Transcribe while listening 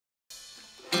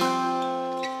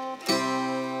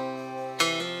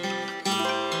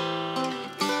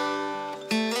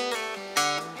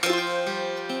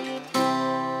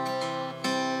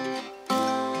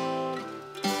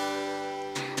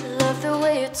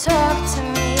talk to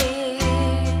me.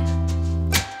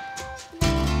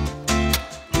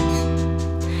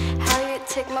 How you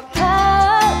take my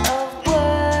pile of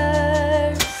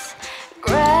words,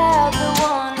 grab the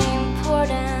one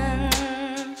important,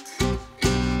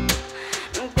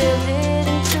 and build it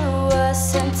into a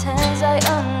sentence I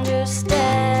understand.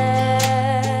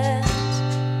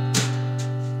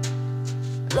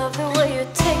 Love the way you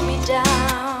take me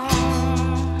down.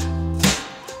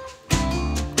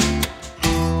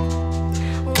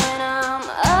 When I'm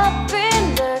up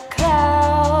in the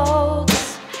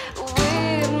clouds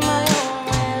with my own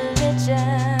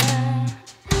religion,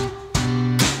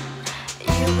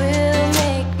 you will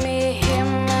make me hear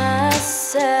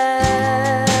myself.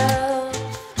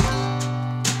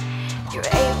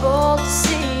 You're able to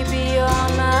see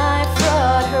beyond my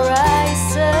flawed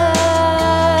horizon.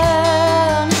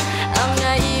 I'm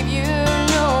naive, you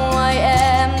know I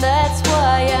am. That's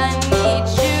why I need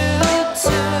you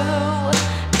to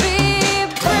be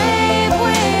brave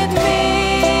with me.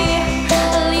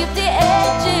 Leave the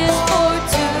edges for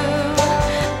two.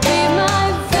 Be my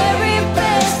very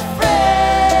best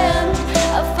friend.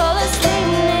 I fall asleep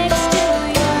next to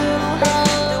you, the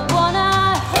one I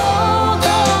hold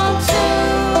on to.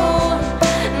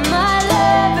 My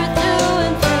lover through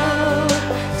and through.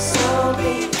 So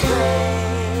be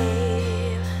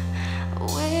brave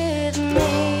with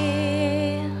me.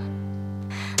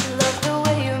 Love the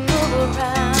way you move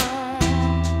around.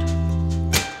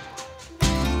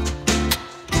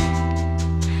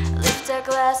 Lift a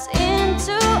glass in